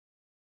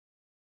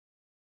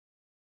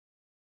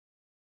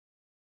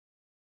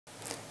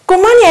Good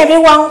morning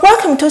everyone,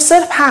 welcome to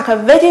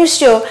Certpark video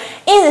show.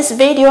 In this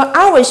video,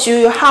 I will show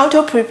you how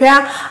to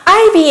prepare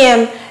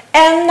IBM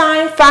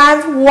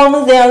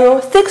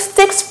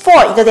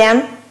M9510-664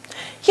 exam.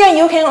 Here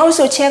you can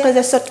also check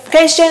the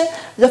certification,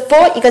 the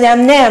full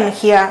exam name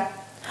here.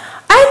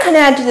 I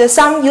collected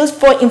some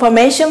useful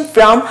information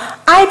from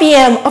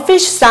IBM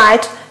official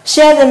site,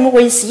 share them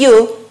with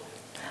you.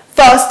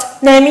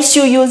 First, let me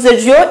show you the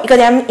real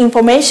exam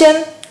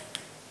information.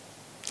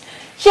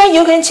 Here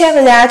you can check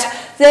that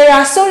there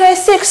are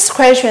 36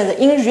 questions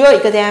in real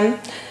exam.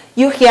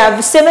 You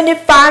have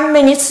 75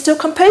 minutes to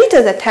complete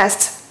the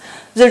test.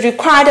 The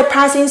required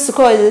passing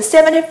score is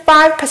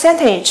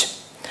 75%.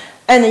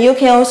 And you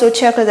can also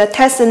check the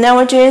test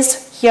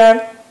languages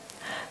here.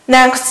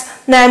 Next,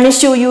 let me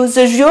show you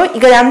the real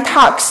exam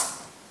topics.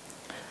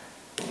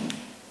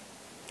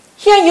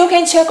 Here you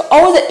can check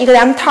all the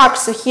exam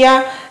topics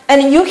here,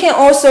 and you can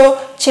also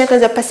check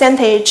the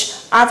percentage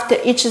after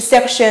each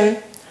section.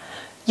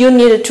 You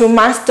need to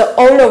master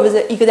all of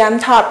the exam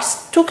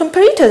topics to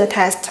complete the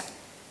test.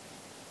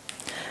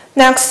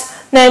 Next,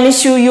 let me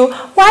show you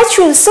why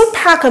choose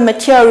Certpark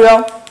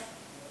material.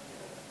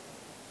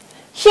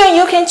 Here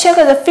you can check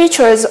the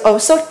features of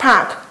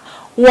Certpark.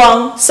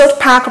 1.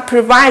 Certpark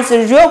provides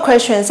real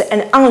questions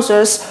and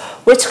answers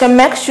which can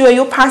make sure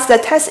you pass the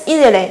test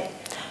easily.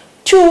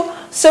 2.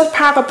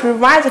 Certpark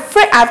provides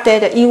free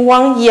update in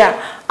 1 year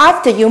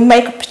after you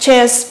make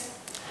purchase.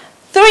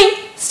 3.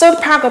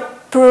 Certpark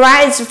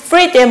provides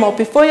free demo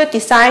before you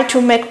decide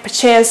to make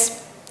purchase.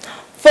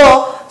 4.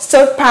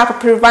 Certpark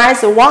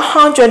provides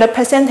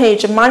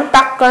 100% money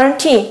back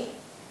guarantee.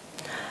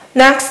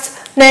 Next,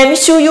 let me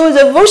show you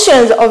the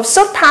versions of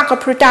Certpark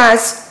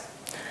products.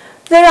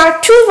 There are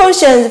 2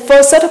 versions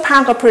for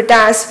Certpark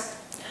products.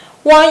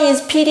 One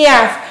is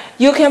PDF.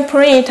 You can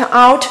print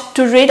out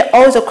to read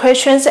all the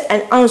questions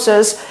and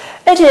answers.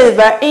 It is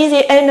very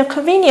easy and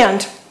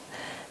convenient.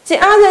 The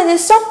other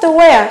is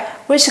software,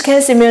 which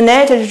can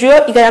simulate a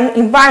real exam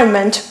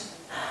environment.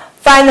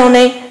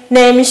 Finally,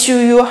 let me show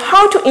you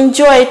how to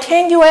enjoy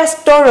 $10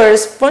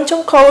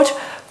 voucher code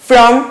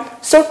from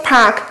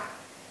Certpark.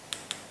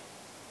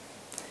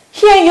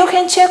 Here you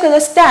can check the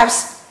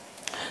steps.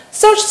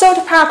 Search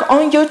Certpark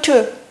on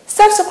YouTube,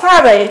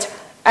 subscribe it,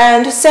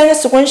 and send a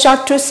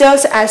screenshot to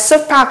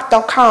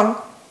sales@certpark.com.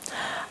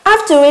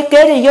 After we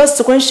get your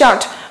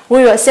screenshot,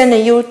 we will send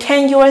you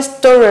 $10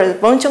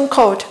 voucher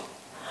code.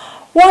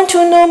 Want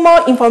to know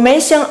more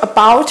information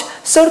about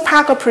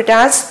Certpark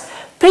products?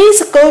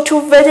 Please go to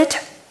visit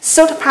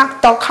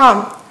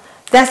certpark.com.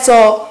 That's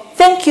all.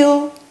 Thank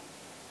you.